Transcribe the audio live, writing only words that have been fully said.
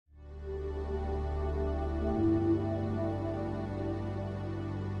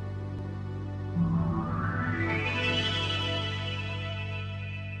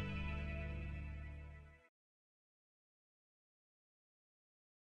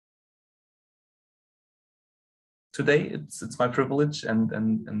today it's my privilege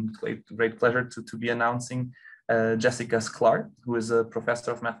and great pleasure to be announcing Jessica Sklar, who is a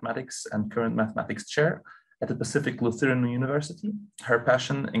professor of mathematics and current mathematics chair at the Pacific Lutheran University. Her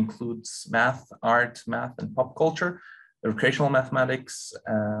passion includes math, art, math, and pop culture, recreational mathematics,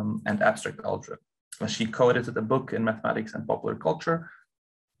 and abstract algebra. She co-edited a book in mathematics and popular culture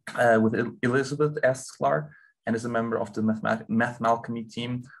with Elizabeth S. Sklar, and is a member of the Mathemalchemy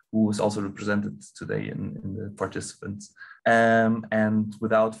team, who is also represented today in the participants. And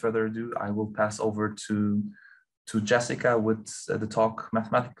without further ado, I will pass over to Jessica with the talk,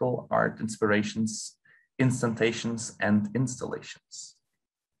 Mathematical Art Inspirations, Instantiations, and Installations.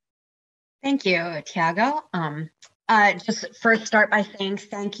 Thank you, Tiago. Just first start by saying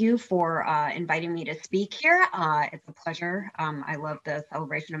thank you for inviting me to speak here. It's a pleasure. I love the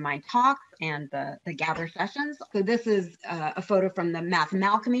celebration of my talks and the gather sessions. So this is a photo from the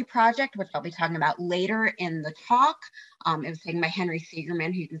Mathemalchemy project, which I'll be talking about later in the talk. It was taken by Henry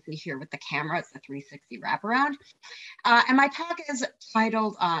Siegerman, who you can see here with the camera. It's a 360 wraparound. And my talk is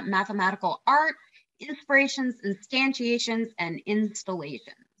titled Mathematical Art, Inspirations, Instantiations, and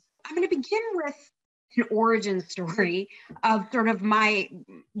Installations. I'm going to begin with an origin story of sort of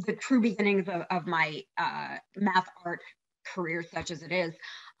the true beginnings of my math art career, such as it is.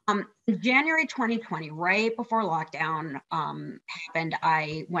 In January 2020, right before lockdown happened,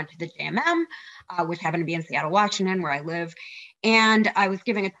 I went to the JMM, which happened to be in Seattle, Washington, where I live. And I was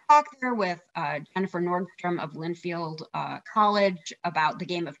giving a talk there with Jennifer Nordstrom of Linfield College about the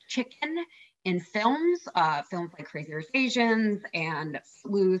game of chicken in films like Crazy Rich Asians and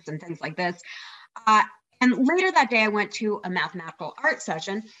Footloose and things like this. And later that day, I went to a mathematical art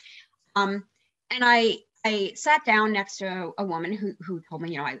session, and I sat down next to a woman who told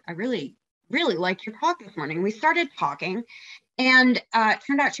me, I really liked your talk this morning. We started talking, and it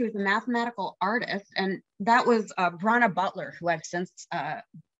turned out she was a mathematical artist, and that was Bronna Butler, who I've since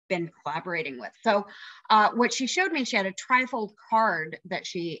been collaborating with. So what she showed me, she had a trifold card that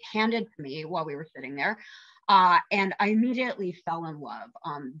she handed to me while we were sitting there, and I immediately fell in love.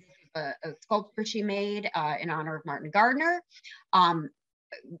 A sculpture she made in honor of Martin Gardner.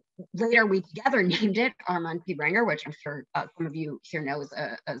 Later, we together named it Armand P. Brenger, which I'm sure some of you here know is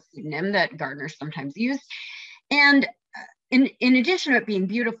a pseudonym that Gardner sometimes used. And in addition to it being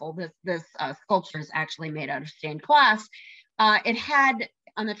beautiful, this sculpture is actually made out of stained glass. It had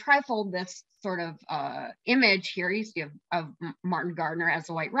on the trifold this sort of image here you see of Martin Gardner as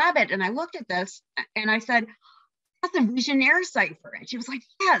a white rabbit. And I looked at this and I said, that's a Vigenère cipher. And she was like,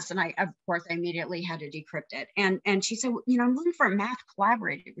 yes. And of course, I immediately had to decrypt it. And she said, I'm looking for a math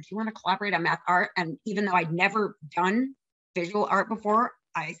collaborator. Would you want to collaborate on math art? And even though I'd never done visual art before,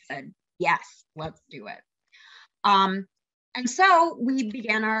 I said, yes, let's do it. And so we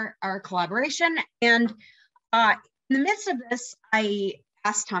began our collaboration. And in the midst of this, I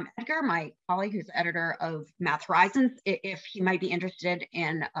asked Tom Edgar, my colleague who's editor of Math Horizons, if he might be interested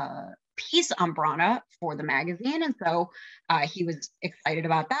in piece on Bronna for the magazine. And so he was excited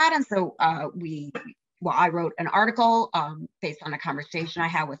about that. And so I wrote an article based on a conversation I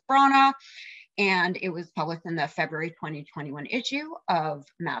had with Bronna, and it was published in the February 2021 issue of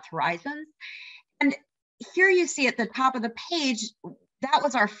Math Horizons. And here you see at the top of the page, that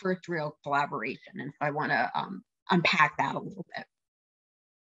was our first real collaboration. And so I want to unpack that a little bit.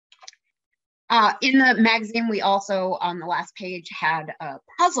 In the magazine, we also, on the last page, had a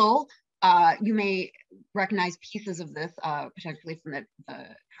puzzle. You may recognize pieces of this potentially from the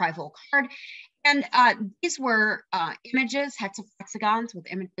trifold card. And these were images, hexagons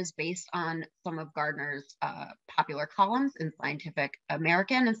with images based on some of Gardner's popular columns in Scientific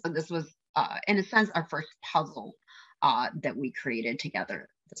American. And so this was, in a sense, our first puzzle that we created together.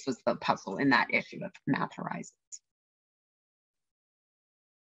 This was the puzzle in that issue of Math Horizons.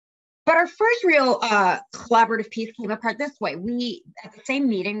 But our first real collaborative piece came apart this way. We, at the same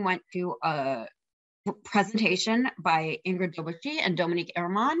meeting, went to a presentation by Ingrid Dobucci and Dominique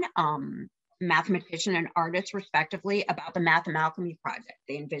Herman, mathematician and artist, respectively, about the Mathemalchemy project.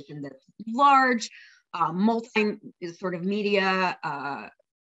 They envisioned this large, sort of media art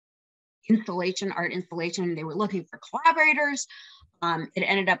installation. They were looking for collaborators. It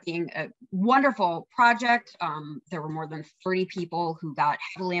ended up being a wonderful project. There were more than 30 people who got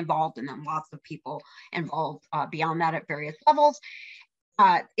heavily involved, and then lots of people involved beyond that at various levels.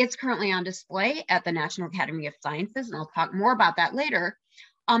 It's currently on display at the National Academy of Sciences, and I'll talk more about that later.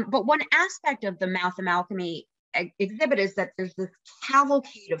 But one aspect of the Mathemalchemy exhibit is that there's this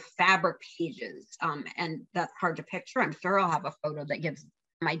cavalcade of fabric pages, and that's hard to picture. I'm sure I'll have a photo that gives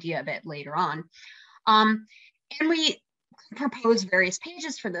some idea of it later on. And we proposed various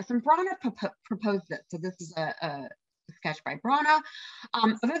pages for this, and Bronna proposed this. So this is a sketch by Bronna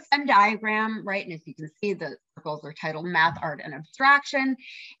of a Venn diagram, right? And as you can see, the circles are titled Math, Art, and Abstraction,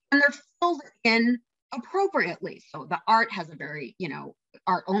 and they're filled in appropriately. So the art has a very,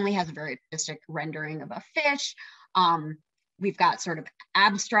 art only has a very artistic rendering of a fish. We've got sort of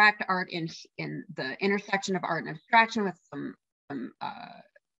abstract art in the intersection of art and abstraction with some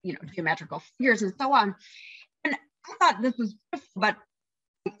geometrical figures and so on. And I thought this was beautiful, but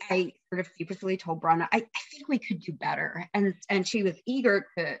I sort of sheepishly told Bronna, I think we could do better. And she was eager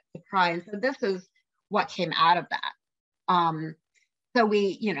to try. And so this is what came out of that. So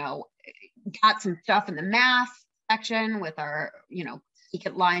we, got some stuff in the math section with our,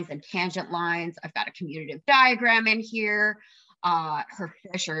 secant lines and tangent lines. I've got a commutative diagram in here. Her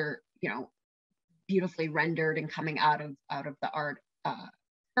fish are, beautifully rendered and coming out of the art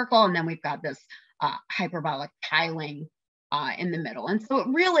circle. And then we've got this hyperbolic tiling in the middle. And so it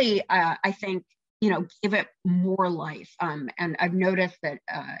really, I think, give it more life. And I've noticed that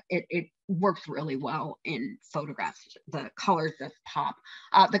it works really well in photographs. The colors just pop.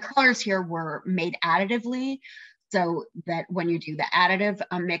 The colors here were made additively, so that when you do the additive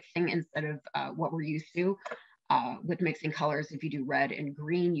mixing instead of what we're used to with mixing colors, if you do red and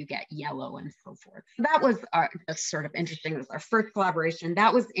green, you get yellow and so forth. So that was just sort of interesting. It was our first collaboration.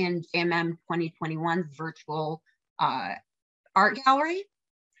 That was in JMM 2021's virtual art gallery.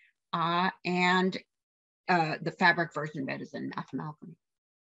 And the fabric version of it is in Mathemalchemy.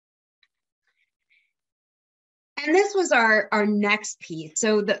 And this was our next piece.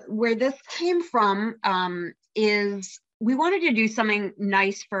 So where this came from is we wanted to do something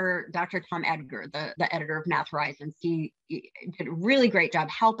nice for Dr. Tom Edgar, the editor of Math Horizons. He did a really great job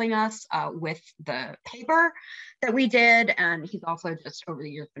helping us with the paper that we did. And he's also just over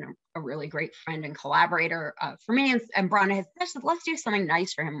the years been a really great friend and collaborator for me. And Bronna has said, let's do something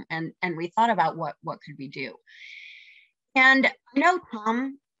nice for him. And we thought about what could we do. And I know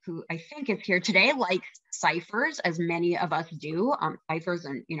Tom, who I think is here today, likes ciphers, as many of us do, ciphers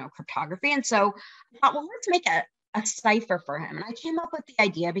and cryptography. And so I thought, well, let's make a cipher for him. And I came up with the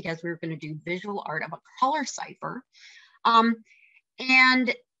idea because we were going to do visual art of a color cipher.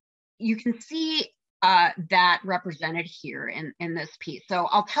 And you can see that represented here in this piece. So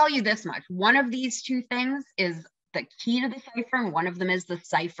I'll tell you this much. One of these two things is the key to the cipher, and one of them is the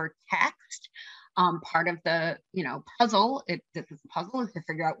cipher text. Part of the puzzle, this is a puzzle, is to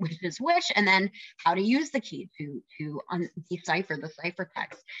figure out which is which, and then how to use the key to decipher the cipher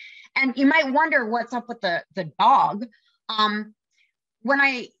text. And you might wonder what's up with the dog. When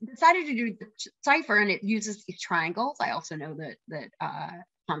I decided to do the cipher, and it uses these triangles, I also know that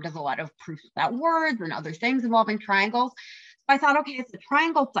Tom does a lot of proofs without words and other things involving triangles. So I thought, okay, it's a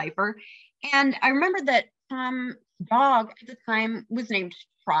triangle cipher. And I remember that Tom's dog at the time was named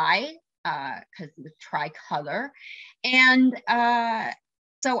Tri, because it was tricolor. And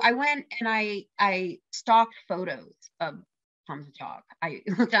so I went and I stalked photos of Tom's dog. I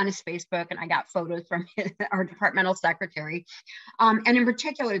looked on his Facebook and I got photos from our departmental secretary. And in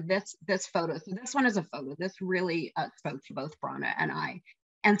particular, this photo. So this one is a photo. This really spoke to both Bronna and I.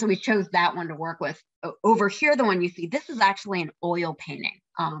 And so we chose that one to work with. Over here, the one you see, this is actually an oil painting,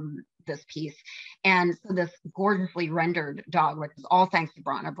 this piece. And so this gorgeously rendered dog, which is all thanks to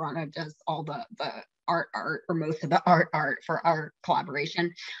Bronna. Bronna does all the art, or most of the art for our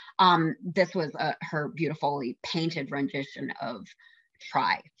collaboration. This was her beautifully painted rendition of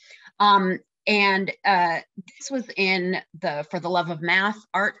Try. And this was in the For the Love of Math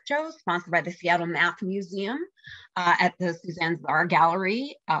art show sponsored by the Seattle Math Museum at the Suzanne Czar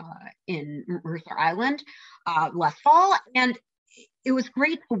Gallery in Mercer Island last fall. And it was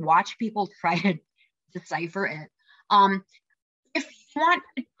great to watch people try to decipher it. If you want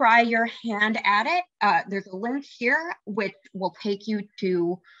to try your hand at it, there's a link here which will take you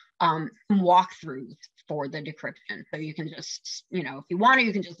to some walkthroughs for the decryption. So you can just, if you want to,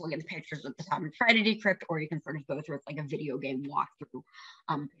 you can just look at the pictures at the top and try to decrypt, or you can sort of go through it like a video game walkthrough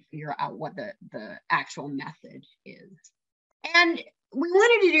to figure out what the actual message is. And we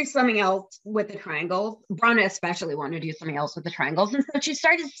wanted to do something else with the triangles. Bronna especially wanted to do something else with the triangles. And so she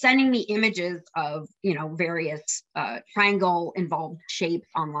started sending me images of, various triangle involved shapes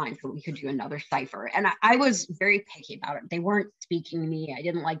online so we could do another cipher. And I was very picky about it. They weren't speaking to me. I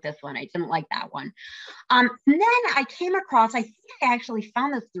didn't like this one. I didn't like that one. And then I came across, I think I actually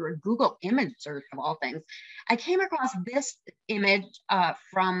found this through a Google image search of all things. I came across this image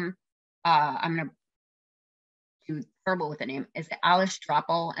from, I'm going to do terrible with the name, is Alice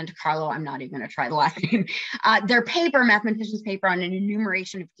Droppel and Carlo, I'm not even going to try the last name, their paper, Mathematicians paper, on an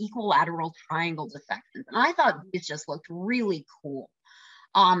enumeration of equilateral triangle dissections. And I thought these just looked really cool.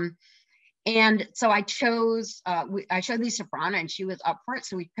 And so I chose, I showed these to Bronna and she was up for it.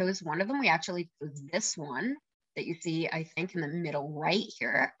 So we chose one of them. We actually chose this one that you see, I think, in the middle right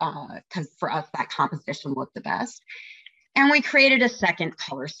here, because for us, that composition looked the best. And we created a second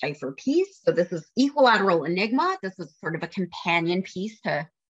color cipher piece. So this is Equilateral Enigma. This is sort of a companion piece to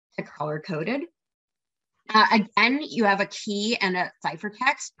color coded. Again, you have a key and a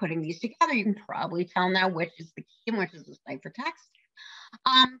ciphertext. Putting these together, you can probably tell now which is the key and which is the ciphertext.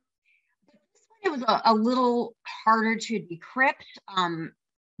 It was a little harder to decrypt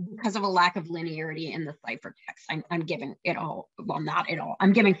because of a lack of linearity in the ciphertext. I'm giving it all, well, not it all.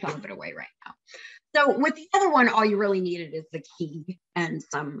 I'm giving some of it away right now. So with the other one, all you really needed is the key and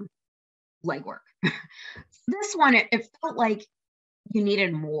some legwork. This one, it felt like you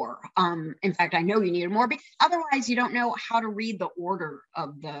needed more. In fact, I know you needed more because otherwise you don't know how to read the order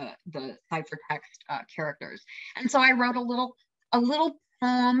of the ciphertext characters. And so I wrote a little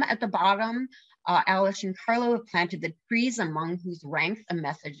poem at the bottom. Alice and Carlo have planted the trees among whose ranks a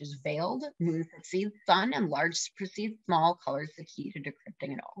message is veiled. Moon precedes sun and large precedes small, colors the key to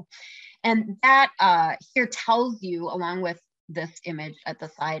decrypting it all. And that here tells you, along with this image at the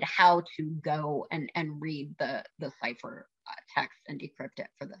side, how to go and read the cipher text and decrypt it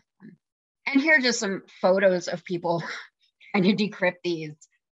for this one. And here are just some photos of people trying to decrypt these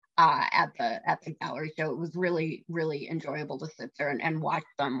at the gallery. So it was really, really enjoyable to sit there and watch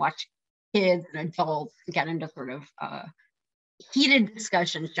them, watch kids and adults get into sort of heated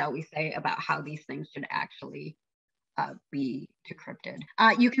discussions, shall we say, about how these things should actually be decrypted.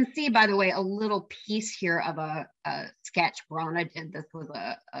 You can see, by the way, a little piece here of a sketch Bronna did. This was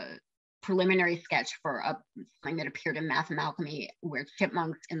a preliminary sketch for something that appeared in Mathemalchemy, where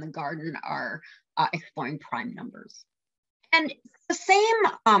chipmunks in the garden are exploring prime numbers. And the same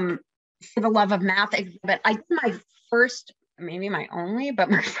for the Love of Math exhibit. I did my first, maybe my only, but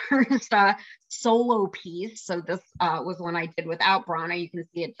my first solo piece. So this was one I did without Bronna. You can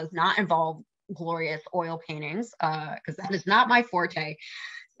see it does not involve glorious oil paintings because that is not my forte.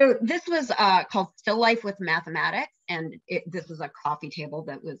 So this was called Still Life with Mathematics, and this is a coffee table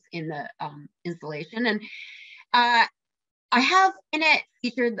that was in the installation. And I have in it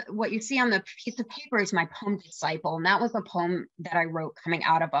featured what you see on the piece of paper is my poem Disciple, and that was a poem that I wrote coming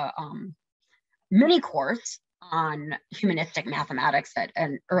out of a mini course on humanistic mathematics at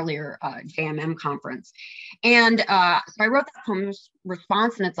an earlier JMM conference. And so I wrote that poem's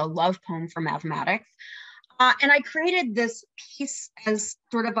response, and it's a love poem for mathematics. And I created this piece as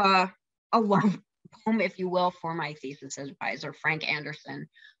sort of a love poem, if you will, for my thesis advisor, Frank Anderson,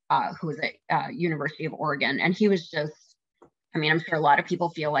 who was at University of Oregon. And he was just, I mean, I'm sure a lot of people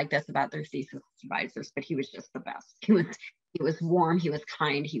feel like this about their thesis advisors, but he was just the best. He was warm, he was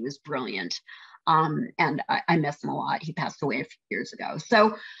kind, he was brilliant. And I miss him a lot. He passed away a few years ago.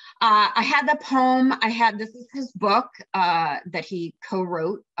 So I had the poem, this is his book that he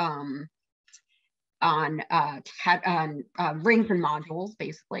co-wrote on rings and modules,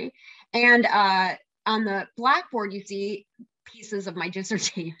 basically. And on the blackboard, you see pieces of my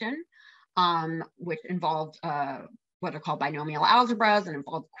dissertation, which involved what are called binomial algebras and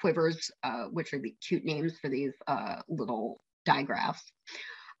involved quivers, which are the cute names for these little digraphs.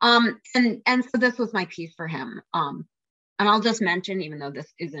 And so this was my piece for him. And I'll just mention, even though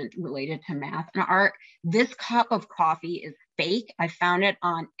this isn't related to math and art, this cup of coffee is fake. I found it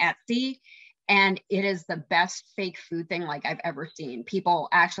on Etsy, and it is the best fake food thing like I've ever seen. People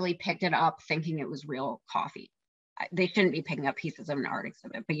actually picked it up thinking it was real coffee. They shouldn't be picking up pieces of an art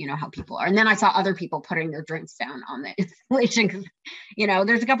exhibit, but you know how people are. And then I saw other people putting their drinks down on the installation because, you know,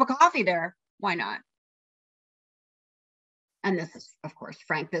 there's a cup of coffee there. Why not? And this is, of course,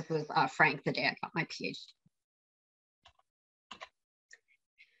 Frank. This was Frank the day I got my PhD.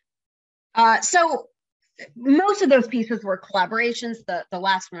 So most of those pieces were collaborations. The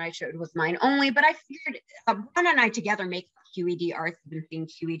last one I showed was mine only, but I figured Bronna and I together make QED Arts. I've been seeing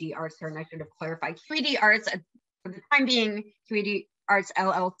QED Arts here, and I should have clarified. QED Arts, for the time being, QED Arts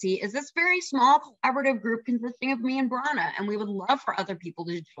LLC is this very small collaborative group consisting of me and Bronna, and we would love for other people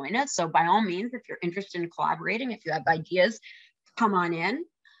to join us. So by all means, if you're interested in collaborating, if you have ideas, come on in.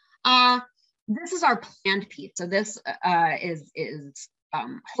 This is our planned piece. So this is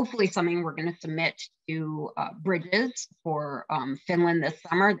hopefully something we're going to submit to Bridges for Finland this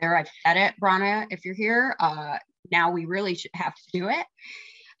summer. There, I've said it, Bronna, if you're here. Now we really should have to do it.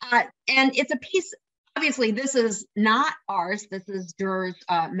 And it's a piece, obviously this is not ours. This is Durer's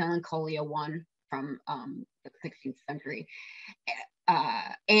Melancholia 1 from the 16th century.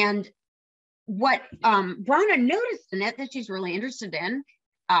 And what Bronna noticed in it that she's really interested in,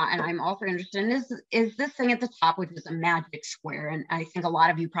 and I'm also interested in, is this thing at the top, which is a magic square. And I think a lot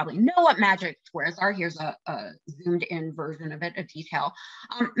of you probably know what magic squares are. Here's a zoomed in version of it, a detail.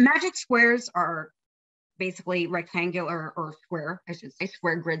 Magic squares are basically rectangular, or square, I should say,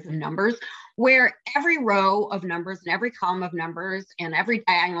 square grids of numbers, where every row of numbers and every column of numbers and every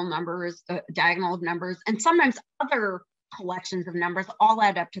diagonal of numbers, and sometimes other collections of numbers all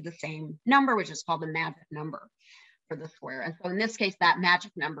add up to the same number, which is called the magic number for the square. And so in this case, that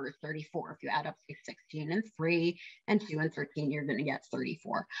magic number is 34. If you add up to 16 and 3 and 2 and 13, you're going to get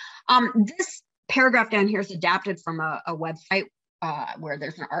 34. This paragraph down here is adapted from a website where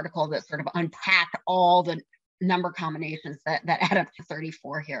there's an article that sort of unpacked all the number combinations that add up to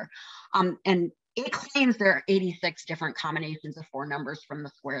 34 here. And it claims there are 86 different combinations of 4 numbers from the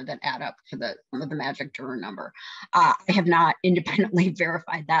square that add up to the magic Dürer number. I have not independently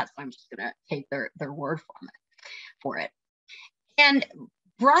verified that, so I'm just going to take their word for it. And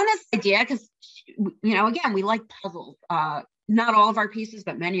Bronna's idea, because, you know, again, we like puzzles. Not all of our pieces,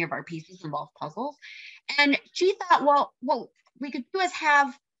 but many of our pieces involve puzzles. And she thought, well, we could do is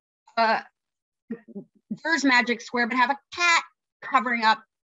have Dürer's magic square, but have a cat covering up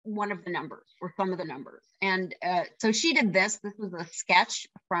one of the numbers or some of the numbers. And so she did this. This was a sketch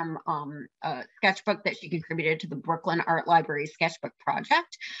from a sketchbook that she contributed to the Brooklyn Art Library sketchbook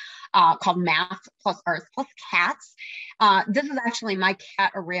project called Math plus Arts plus Cats. This is actually my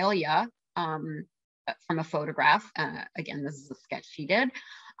cat Aurelia from a photograph. Again, this is a sketch she did,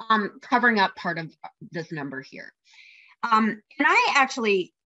 covering up part of this number here. And I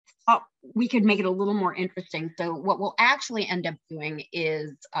actually thought we could make it a little more interesting. So what we'll actually end up doing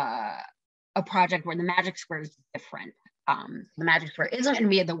is a project where the magic square is different. The magic square isn't going to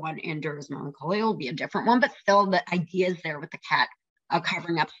be the one in Dürer's Melancholia, it'll be a different one, but still the idea is there with the cat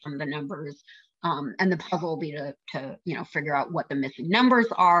covering up some of the numbers. And the puzzle will be to you know, figure out what the missing numbers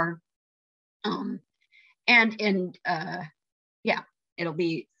are. Yeah, it'll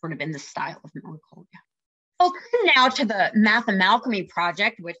be sort of in the style of Melancholia. I'll turn now to the Mathemalchemy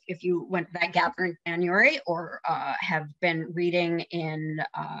project, which if you went to that gathering in January or have been reading in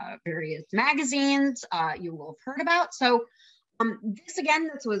various magazines, you will have heard about. So this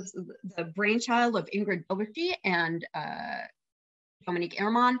was the brainchild of Ingrid Doberty and Dominique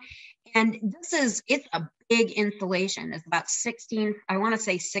Ehrmann. And it's a big installation. It's about 16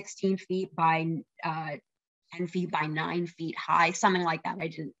 feet by 10 feet by 9 feet high, something like that. I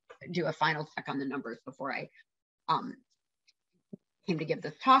didn't do a final check on the numbers before I came to give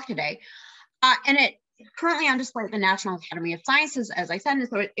this talk today. And it's currently on display at the National Academy of Sciences, as I said. And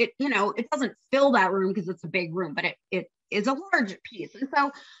so it doesn't fill that room because it's a big room, but it is a large piece. And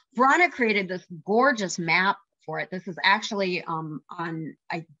so Bronna created this gorgeous map for it. This is actually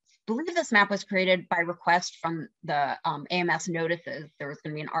I believe this map was created by request from the AMS notices. There was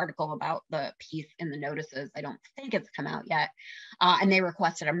going to be an article about the piece in the notices. I don't think it's come out yet. And they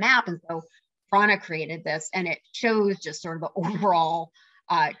requested a map. And so Bronna created this, and it shows just sort of the overall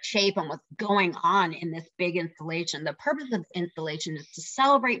shape and what's going on in this big installation. The purpose of the installation is to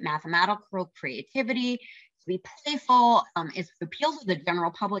celebrate mathematical creativity, to be playful, it's to appeal to the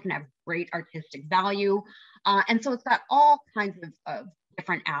general public and have great artistic value. And so it's got all kinds of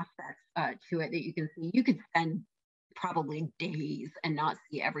different aspects to it that you can see. You could spend probably days and not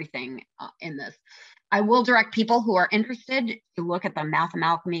see everything in this. I will direct people who are interested to look at the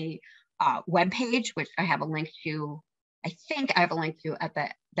Mathemalchemy webpage, which I have a link to. I think I have a link to at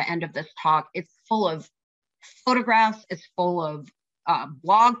the end of this talk. It's full of photographs. It's full of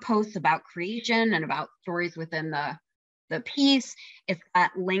blog posts about creation and about stories within the piece. It's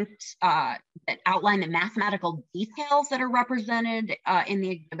got links that outline the mathematical details that are represented in the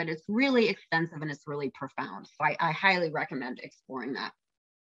exhibit. It's really extensive and it's really profound. So I highly recommend exploring that.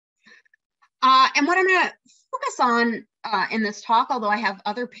 And what I'm going to focus on in this talk, although I have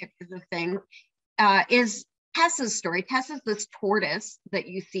other pictures of things, is Tessa's story. Tessa's this tortoise that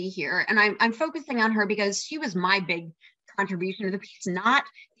you see here. And I'm focusing on her because she was my big contribution to the piece, not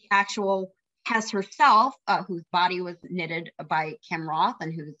the actual Tess herself, whose body was knitted by Kim Roth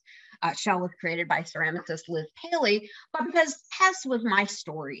and whose shell was created by ceramicist Liz Paley, but because Tess was my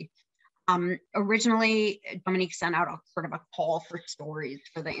story. Originally, Dominique sent out a sort of a call for stories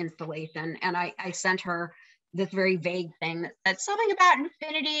for the installation, and I sent her this very vague thing that said something about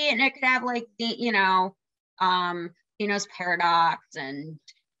infinity, and it could have like Zeno's paradox, and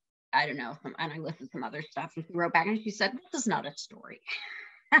I don't know, and I listed some other stuff, and she wrote back and she said, "This is not a story."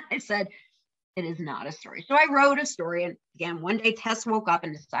 I said, "It is not a story." So I wrote a story, and again, one day Tess woke up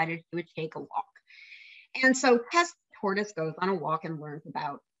and decided she would take a walk. And so Tess Tortoise goes on a walk and learns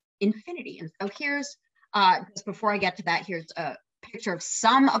about infinity. And so here's, just before I get to that, here's a picture of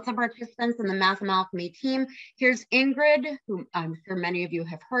some of the participants in the Mathemalchemy team. Here's Ingrid, who I'm sure many of you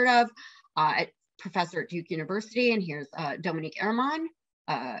have heard of, professor at Duke University. And here's Dominique Herman,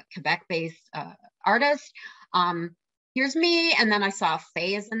 Quebec-based artist. Here's me, and then I saw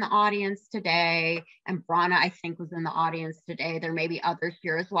Faye is in the audience today, and Bronna, I think, was in the audience today. There may be others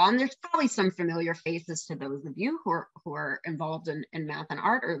here as well, and there's probably some familiar faces to those of you who are involved in math and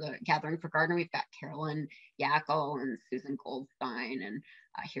art or the Gathering for Gardner. We've got Carolyn Yackel and Susan Goldstein, and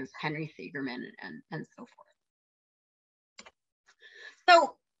here's Henry Siegerman, and so forth.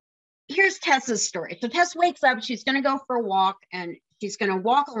 So here's Tess's story. So Tess wakes up, she's going to go for a walk, and she's going to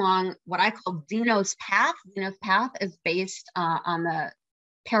walk along what I call Zeno's path. Zeno's path is based on the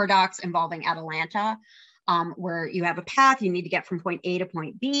paradox involving Atalanta, where you have a path, you need to get from point A to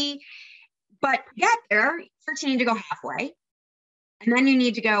point B, but to get there, first you need to go halfway, and then you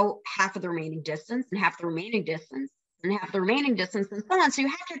need to go half of the remaining distance, and half the remaining distance, and half the remaining distance, and so on. So you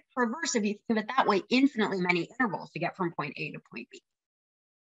have to traverse, if you think of it that way, infinitely many intervals to get from point A to point B.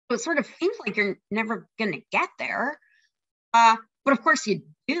 So it sort of seems like you're never going to get there. But of course you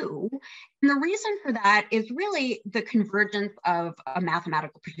do. And the reason for that is really the convergence of a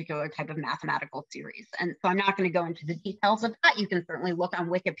particular type of mathematical series. And so I'm not going to go into the details of that. You can certainly look on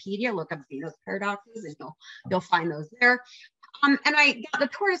Wikipedia, look up Zeno's paradoxes, and you'll find those there. And I got the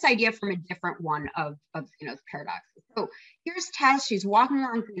tortoise idea from a different one of Zeno's paradoxes. So here's Tess. She's walking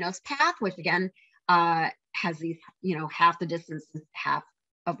along Zeno's path, which again has these, half the distance, half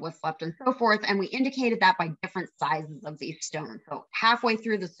of what's left, and so forth. And we indicated that by different sizes of these stones. So halfway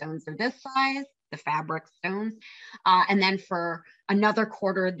through, the stones are this size, the fabric stones. And then for another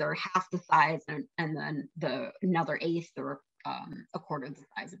quarter, they're half the size, and then another eighth, they're a quarter the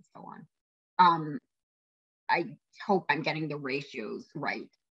size, and so on. I hope I'm getting the ratios right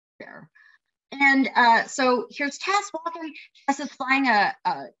there. And so here's Tess walking. Tess is flying a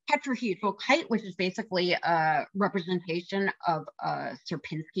tetrahedral kite, which is basically a representation of a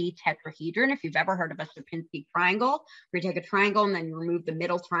Sierpinski tetrahedron. If you've ever heard of a Sierpinski triangle, where you take a triangle and then you remove the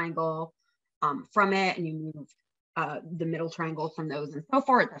middle triangle from it, and you move the middle triangle from those, and so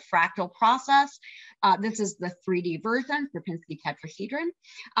forth. It's a fractal process. This is the 3D version, Sierpinski tetrahedron.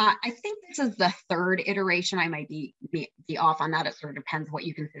 I think this is the third iteration. I might be off on that. It sort of depends what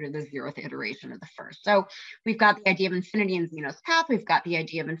you consider the 0th iteration of the first. So we've got the idea of infinity in Zeno's path. We've got the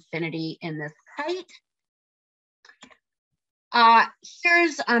idea of infinity in this kite.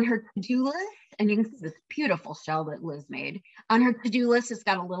 Here's on her to-do list, and you can see this beautiful shell that Liz made. On her to-do list, it's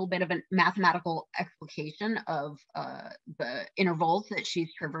got a little bit of a mathematical explication of the intervals that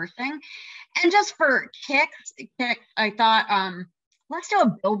she's traversing. And just for kicks, I thought, let's do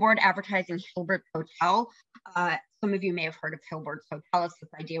a billboard advertising Hilbert's Hotel. Some of you may have heard of Hilbert's Hotel. It's this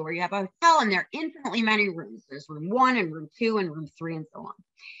idea where you have a hotel and there are infinitely many rooms. There's room 1 and room 2 and room 3 and so on.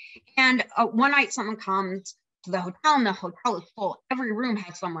 And one night someone comes to the hotel and the hotel is full. Every room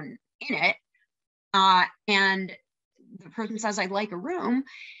has someone in it. And the person says, I'd like a room.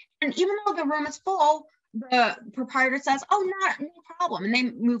 And even though the room is full, the proprietor says, oh, no problem. And they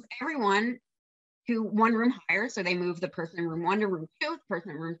move everyone to one room higher. So they move the person in room 1 to room 2, the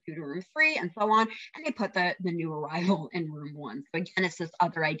person in room 2 to room 3, and so on. And they put the new arrival in room 1. So again, it's this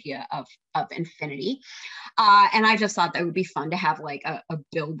other idea of infinity. And I just thought that would be fun to have like a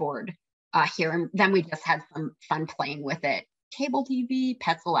billboard here. And then we just had some fun playing with it. Cable TV,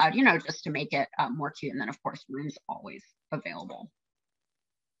 pets allowed, just to make it more cute. And then of course, rooms always available.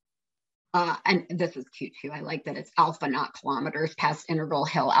 And this is cute too. I like that it's alpha naught kilometers past integral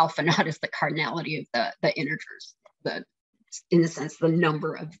hill. Alpha naught is the cardinality of the integers, in a sense, the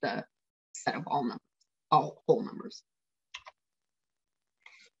number of the set of all numbers, all whole numbers.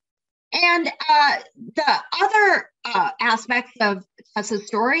 And the other aspects of Tessa's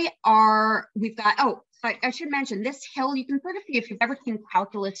story are, we've got, I should mention this hill, you can sort of see, if you've ever seen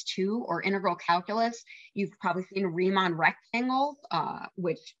Calculus 2 or integral calculus, you've probably seen Riemann rectangles,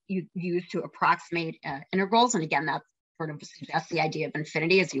 which you use to approximate integrals. And again, that sort of suggests the idea of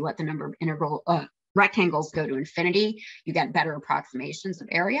infinity. As you let the number of integral rectangles go to infinity, you get better approximations of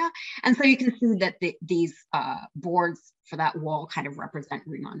area. And so you can see that these boards for that wall kind of represent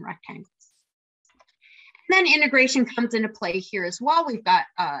Riemann rectangles. Then integration comes into play here as well. We've got,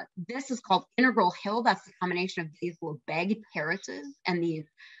 this is called integral hill. That's the combination of these Lebesgue terraces and these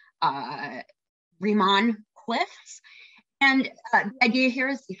Riemann cliffs. And the idea here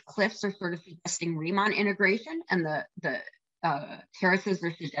is these cliffs are sort of suggesting Riemann integration, and the terraces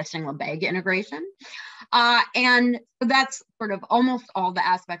are suggesting Lebesgue integration. And so that's sort of almost all the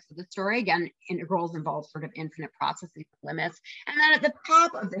aspects of the story. Again, integrals involve sort of infinite processing limits. And then at the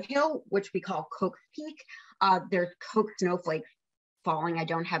top of the hill, which we call Koch's Peak, there's Koch snowflakes falling. I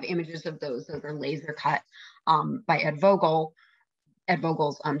don't have images of those. Those are laser cut by Ed Vogel's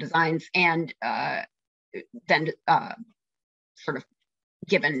designs, and then sort of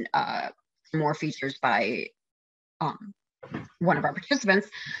given more features by one of our participants.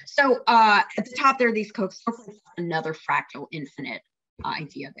 So at the top there are these Koch snowflakes, another fractal infinite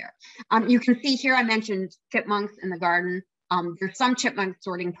idea there. You can see here I mentioned chipmunks in the garden. There's some chipmunk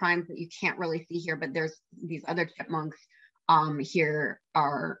sorting primes that you can't really see here, but there's these other chipmunks here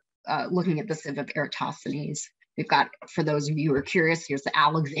are looking at the sieve of Eratosthenes. We've got, for those of you who are curious, here's the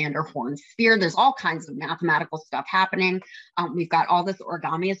Alexander horn sphere. There's all kinds of mathematical stuff happening. We've got all this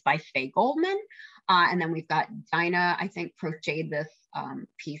origami is by Faye Goldman. And then we've got Dinah, I think, crocheted this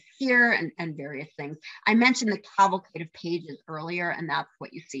piece here and various things. I mentioned the cavalcade of pages earlier, and that's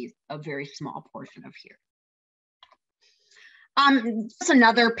what you see, a very small portion of here. Just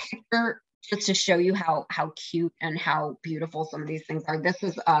another picture just to show you how cute and how beautiful some of these things are. This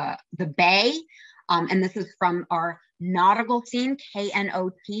is the bay, and this is from our nautical scene,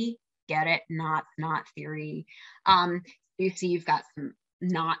 K-N-O-T, get it, knot theory. You see you've got some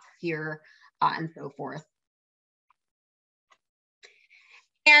knots here and so forth.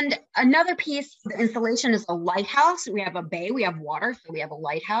 And another piece, the installation is a lighthouse. We have a bay, we have water, so we have a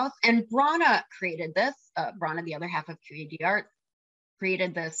lighthouse. And Bronna created this, Bronna, the other half of QED Arts,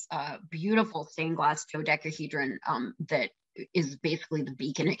 created this beautiful stained glass dodecahedron that is basically the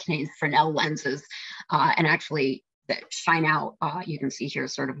beacon. It contains Fresnel lenses and actually that shine out. You can see here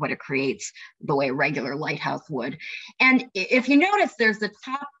sort of what it creates the way a regular lighthouse would. And if you notice, there's the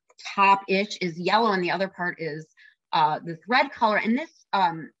top-ish is yellow and the other part is this red color. And this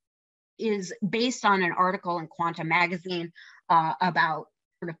is based on an article in Quantum magazine about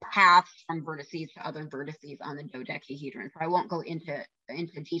sort of paths from vertices to other vertices on the dodecahedron. So I won't go into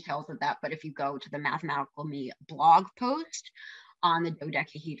details of that, but if you go to the Mathemalchemy blog post on the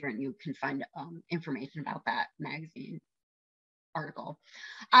dodecahedron, you can find information about that magazine article.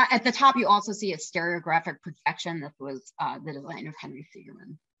 At the top, you also see a stereographic projection. This was the design of Henry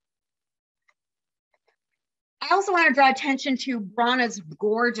Siegerman. I also want to draw attention to Bronna's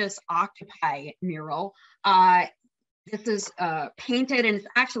gorgeous octopi mural. This is painted, and it's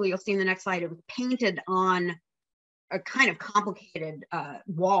actually, you'll see in the next slide, it was painted on a kind of complicated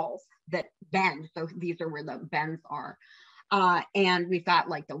walls that bend. So these are where the bends are. And we've got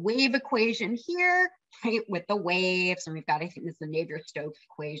like the wave equation here, right, with the waves. And we've got, I think this is the Navier-Stokes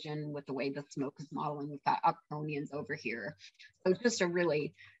equation with the way the smoke is modeling. We've got Uptonians over here. So it's just a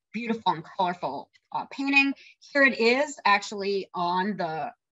really beautiful and colorful painting. Here it is actually on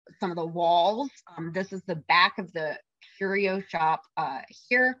some of the walls. This is the back of the curio shop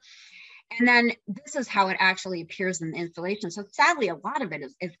here. And then this is how it actually appears in the installation. So sadly, a lot of it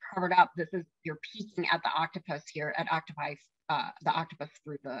is covered up. This is, you're peeking at the octopus here, at the octopus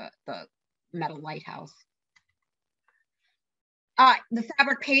through the metal lighthouse. The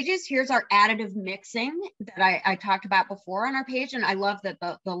fabric pages, here's our additive mixing that I talked about before on our page. And I love that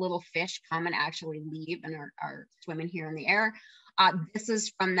the little fish come and actually leave and are swimming here in the air. This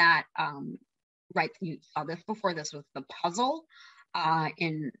is from that, right, you saw this before. This was the puzzle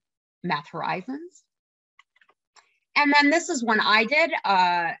in Math Horizons. And then this is one I did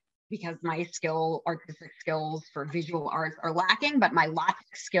because my artistic skills for visual arts are lacking, but my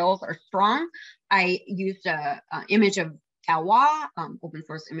logic skills are strong. I used an image of Galois, open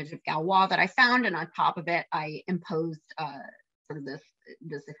source image of Galois that I found, and on top of it, I imposed sort of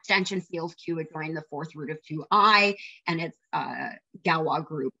this extension field Q adjoining the fourth root of 2I, and it's Galois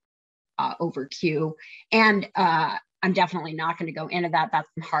group over Q. And I'm definitely not going to go into that. That's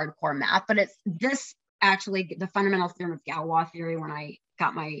some hardcore math, but it's this actually the fundamental theorem of Galois theory. When I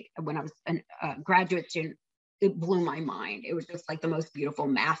was a graduate student, it blew my mind. It was just like the most beautiful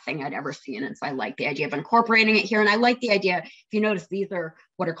math thing I'd ever seen. And so I like the idea of incorporating it here. And I like the idea, if you notice, these are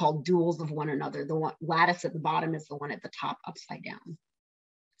what are called duals of one another. The one lattice at the bottom is the one at the top upside down.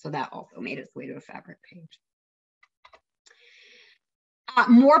 So that also made its way to a fabric page.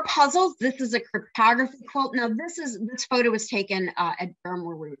 More puzzles. This is a cryptography quilt. Now this photo was taken at Durham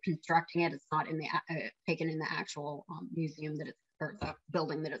where we were constructing it. It's not in the taken in the actual museum that it's, or the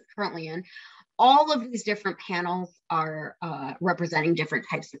building that it's currently in. All of these different panels are representing different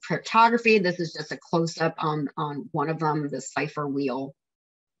types of cryptography. This is just a close-up on one of them, the cipher wheel.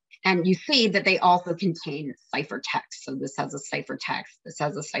 And you see that they also contain ciphertext. So this has a ciphertext. This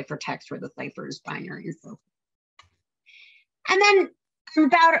has a ciphertext where the cipher is binary and so forth. And then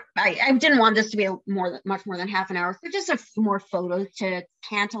I didn't want this to be much more than half an hour, so just a few more photos to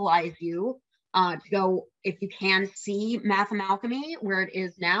tantalize you to go, if you can, see Mathemalchemy where it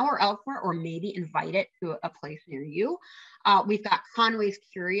is now or elsewhere, or maybe invite it to a place near you. We've got Conway's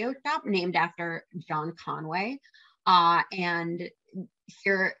Curio Shop, named after John Conway. And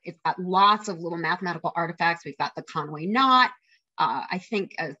here it's got lots of little mathematical artifacts. We've got the Conway knot. I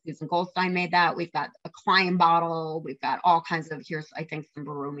think Susan Goldstein made that. We've got a Klein bottle. We've got all kinds of, here's, I think, some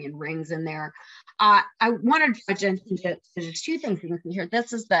Baromean rings in there. I wanted to mention just two things you can see here.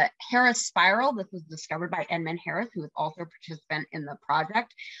 This is the Harris spiral. This was discovered by Edmund Harris, who was also a participant in the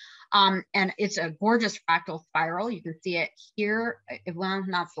project. And it's a gorgeous fractal spiral. You can see it here. Well,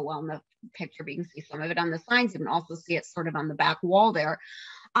 not so well in the picture, but you can see some of it on the signs. You can also see it sort of on the back wall there.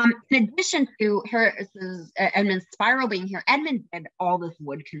 In addition to Harris's Edmund's spiral being here, Edmund did all this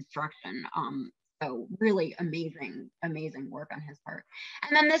wood construction. So really amazing work on his part.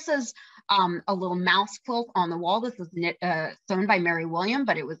 And then this is a little mouse quilt on the wall. This was sewn by Mary William,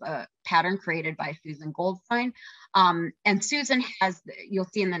 but it was a pattern created by Susan Goldstein. And Susan has, you'll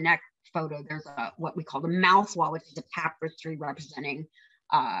see in the next photo, there's what we call the mouse wall, which is a tapestry representing,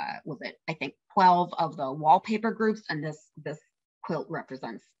 was it, I think, 12 of the wallpaper groups, and this quilt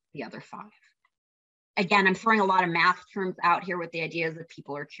represents the other 5. Again, I'm throwing a lot of math terms out here with the ideas that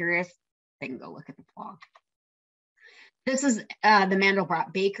people are curious. They can go look at the blog. This is the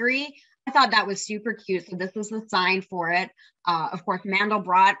Mandelbrot Bakery. I thought that was super cute. So this is the sign for it. Of course,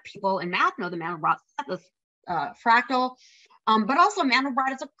 Mandelbrot, people in math know the Mandelbrot set, this fractal, but also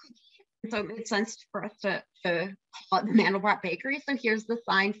Mandelbrot is a cookie. So it made sense for us to call it the Mandelbrot Bakery. So here's the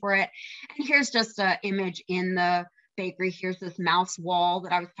sign for it. And here's just an image in the bakery. Here's this mouse wall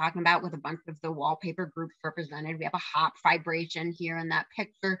that I was talking about with a bunch of the wallpaper groups represented. We have a hop vibration here in that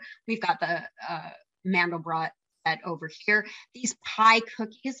picture. We've got the Mandelbrot set over here. These pie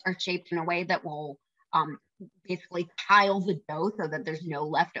cookies are shaped in a way that will basically tile the dough so that there's no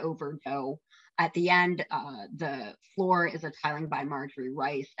leftover dough. At the end, the floor is a tiling by Marjorie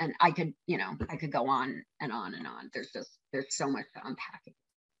Rice, and I could go on and on and on. There's so much to unpack.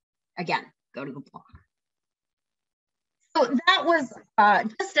 Again, go to the blog. So that was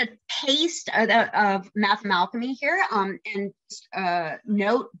just a taste of Mathemalchemy here. And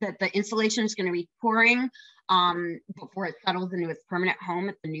note that the installation is going to be touring before it settles into its permanent home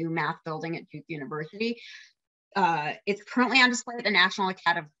at the new math building at Duke University. It's currently on display at the National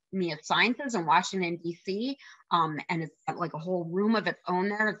Academy of Sciences in Washington, D.C. And it's got like a whole room of its own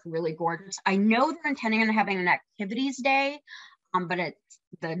there. It's really gorgeous. I know they're intending on having an activities day, but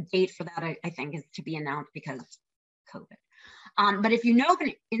the date for that, I think, is to be announced because COVID. But if you know of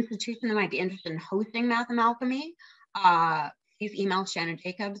an institution that might be interested in hosting Mathemalchemy, please email Shannon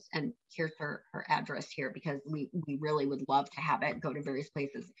Jacobs, and here's her address here, because we really would love to have it go to various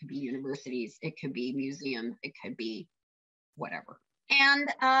places. It could be universities, it could be museums, it could be whatever.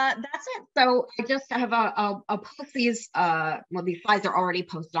 And that's it. So I just have I'll post these, well, these slides are already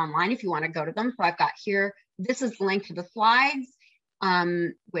posted online if you want to go to them. So I've got here, this is the link to the slides,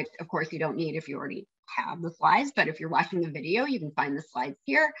 which of course you don't need if you already have the slides, but if you're watching the video, you can find the slides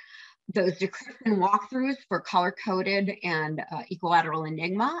here. Those decryption walkthroughs for color-coded and equilateral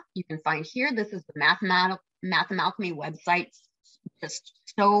enigma, you can find here. This is the Mathemalchemy website, just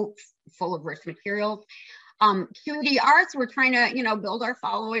so full of rich materials. QED Arts, we're trying to, build our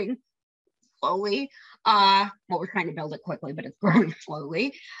following slowly. Well, we're trying to build it quickly, but it's growing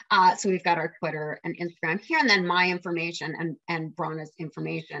slowly. So we've got our Twitter and Instagram here, and then my information and Bronna's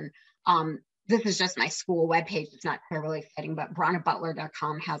information. This is just my school webpage. It's not terribly exciting, but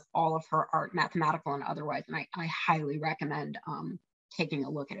BronnaButler.com has all of her art, mathematical and otherwise, and I highly recommend taking a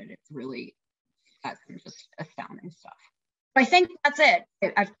look at it. It's really got some just astounding stuff. I think that's it.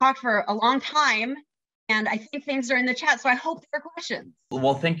 I've talked for a long time, and I think things are in the chat, so I hope there are questions.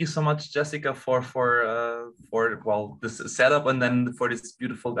 Well, thank you so much, Jessica, for this setup, and then for this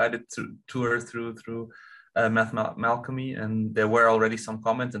beautiful guided tour through Mathemalchemy. And there were already some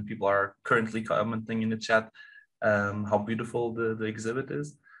comments, and people are currently commenting in the chat how beautiful the exhibit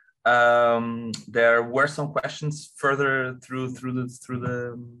is. There were some questions further through the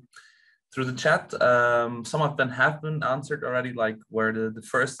chat. Some of them have been answered already, like where the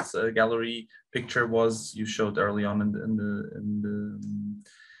first gallery picture was you showed early on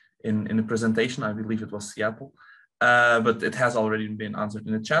in the presentation. I believe it was Seattle, but it has already been answered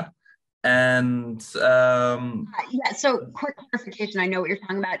in the chat. And yeah, so quick clarification, I know what you're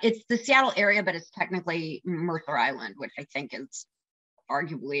talking about. It's the Seattle area, but it's technically Mercer Island, which I think is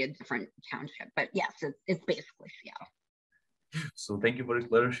arguably a different township, but yes, it's basically Seattle. So thank you for the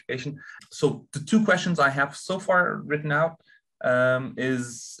clarification. So the two questions I have so far written out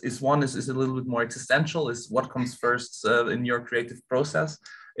is one is a little bit more existential, is what comes first in your creative process,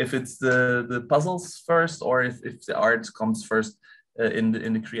 if it's the puzzles first, or if the art comes first in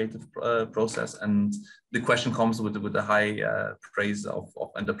the creative process. And the question comes with a high praise of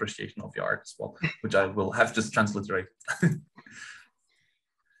and appreciation of your art as well, which I will have just transliterated.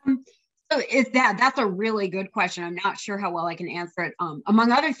 So that's a really good question. I'm not sure how well I can answer it,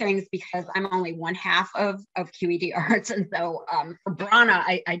 among other things, because I'm only one half of QED Arts. And so for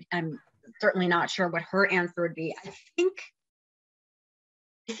Bronna, I'm certainly not sure what her answer would be. I think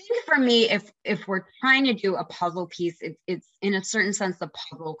for me, if we're trying to do a puzzle piece, it's in a certain sense, the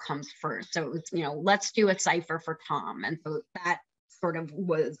puzzle comes first. So it was, let's do a cipher for Tom. And so that sort of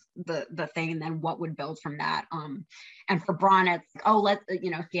was the thing, and then what would build from that. And for Bronna, it's like, oh,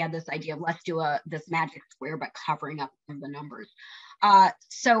 she had this idea of let's do this magic square, but covering up some of the numbers.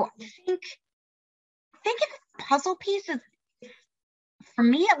 So I think if puzzle piece is, for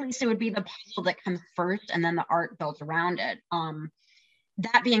me at least, it would be the puzzle that comes first, and then the art built around it.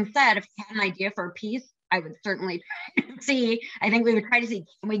 That being said, if you had an idea for a piece, I would certainly see, I think we would try to see,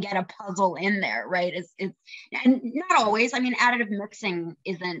 can we get a puzzle in there, right? It's and not always. I mean, additive mixing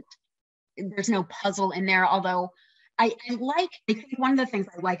there's no puzzle in there, although I think one of the things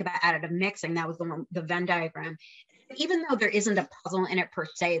I like about additive mixing, that was the Venn diagram, even though there isn't a puzzle in it per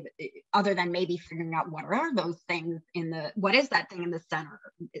se, other than maybe figuring out what are those things what is that thing in the center?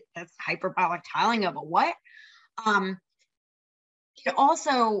 That's hyperbolic tiling of a what? It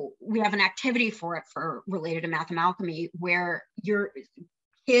also, we have an activity for it related to Mathemalchemy, where your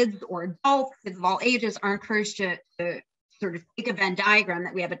kids or adults, kids of all ages, are encouraged to sort of take a Venn diagram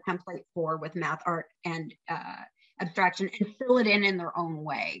that we have a template for with math, art, and abstraction, and fill it in their own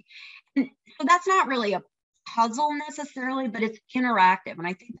way. And so that's not really a puzzle necessarily, but it's interactive. And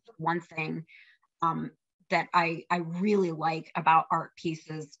I think that's one thing that I really like about art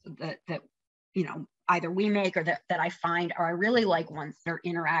pieces that either we make or that I find, or I really like ones that are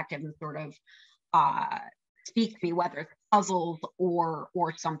interactive and sort of speak to me, whether it's puzzles or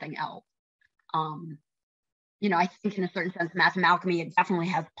something else. I think in a certain sense, Mathemalchemy, it definitely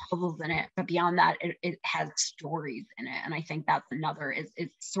has puzzles in it, but beyond that, it has stories in it. And I think that's another, it's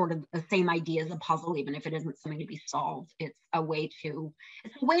sort of the same idea as a puzzle, even if it isn't something to be solved. It's a way to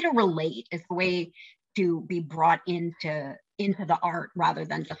relate. It's a way to be brought into the art, rather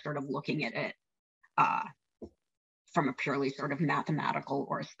than just sort of looking at it from a purely sort of mathematical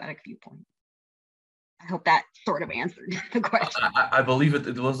or aesthetic viewpoint. I hope that sort of answered the question. I believe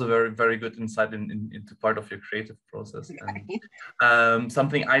it was a very, very good insight into part of your creative process. Okay. And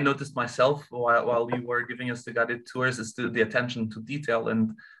something I noticed myself while you were giving us the guided tours is the attention to detail.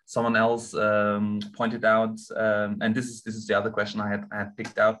 And someone else pointed out, and this is the other question I had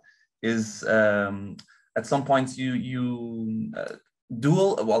picked out, is at some points you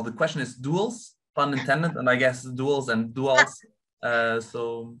dual. Well, the question is duals, pun intended, and I guess duals and duals. Yeah,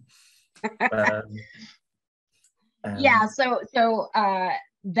 so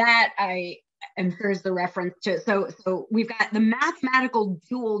that I am sure is the reference to. So we've got the mathematical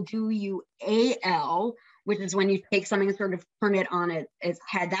dual dual, which is when you take something and sort of turn it on its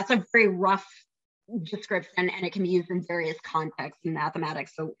head. That's a very rough description, and it can be used in various contexts in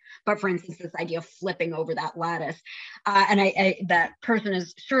mathematics. So, but for instance, this idea of flipping over that lattice, and that person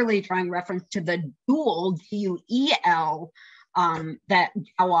is surely drawing reference to the dual duel that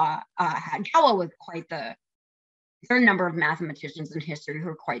Gawa had. Gawa was quite there are a number of mathematicians in history who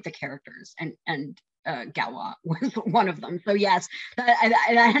are quite the characters, and Gawa was one of them. So yes, that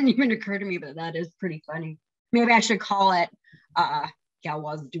hadn't even occurred to me, but that is pretty funny. Maybe I should call it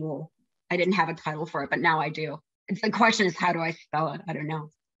Gawa's duel. I didn't have a title for it, but now I do. The question is, how do I spell it? I don't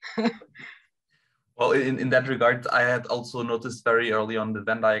know. Well, in that regard, I had also noticed very early on the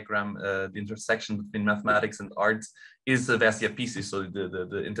Venn diagram, the intersection between mathematics and arts is the Vessia Piscis. So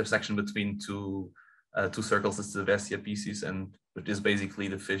the intersection between two circles is the Vessia Piscis, and which is basically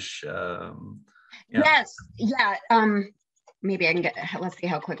the fish. Yeah. Yes, yeah. Maybe I can let's see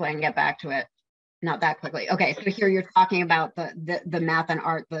how quickly I can get back to it. Not that quickly. Okay, so here you're talking about the math and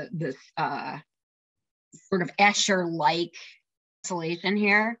art, this sort of Escher-like tessellation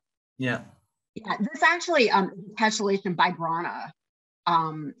here. Yeah. Yeah, this actually tessellation by Bronna.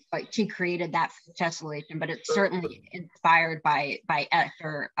 Like she created that tessellation, but it's certainly inspired by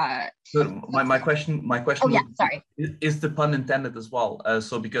Escher. So my question. Oh yeah, sorry. Is the pun intended as well?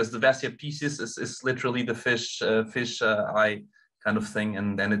 So because the Vessia Piscis is literally the fish eye kind of thing,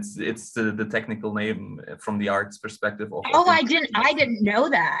 and then it's the technical name from the arts perspective. I didn't know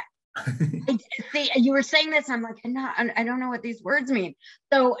that. See, you were saying this, I'm like, I don't know what these words mean.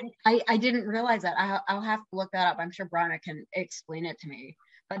 So I didn't realize that. I'll have to look that up. I'm sure Bronna can explain it to me.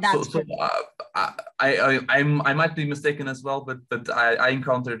 But that's I might be mistaken as well, but I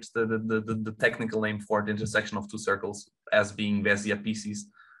encountered the technical name for the intersection of two circles as being Vesia Pisces,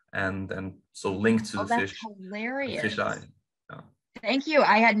 and so linked to the that's fish. Hilarious. The fish eye. Yeah. Thank you.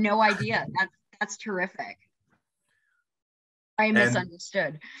 I had no idea. That's terrific. I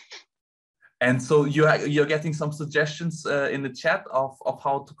misunderstood. And so you're getting some suggestions in the chat of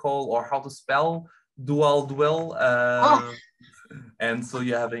how to call or how to spell dual. And so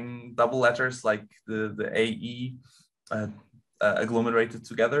you're having double letters like the AE agglomerated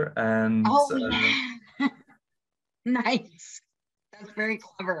together. And yeah. Nice. That's very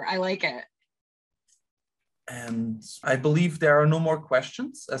clever. I like it. And I believe there are no more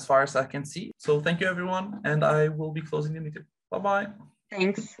questions as far as I can see. So thank you, everyone. And I will be closing the meeting. Bye-bye.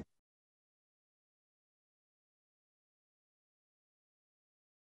 Thanks.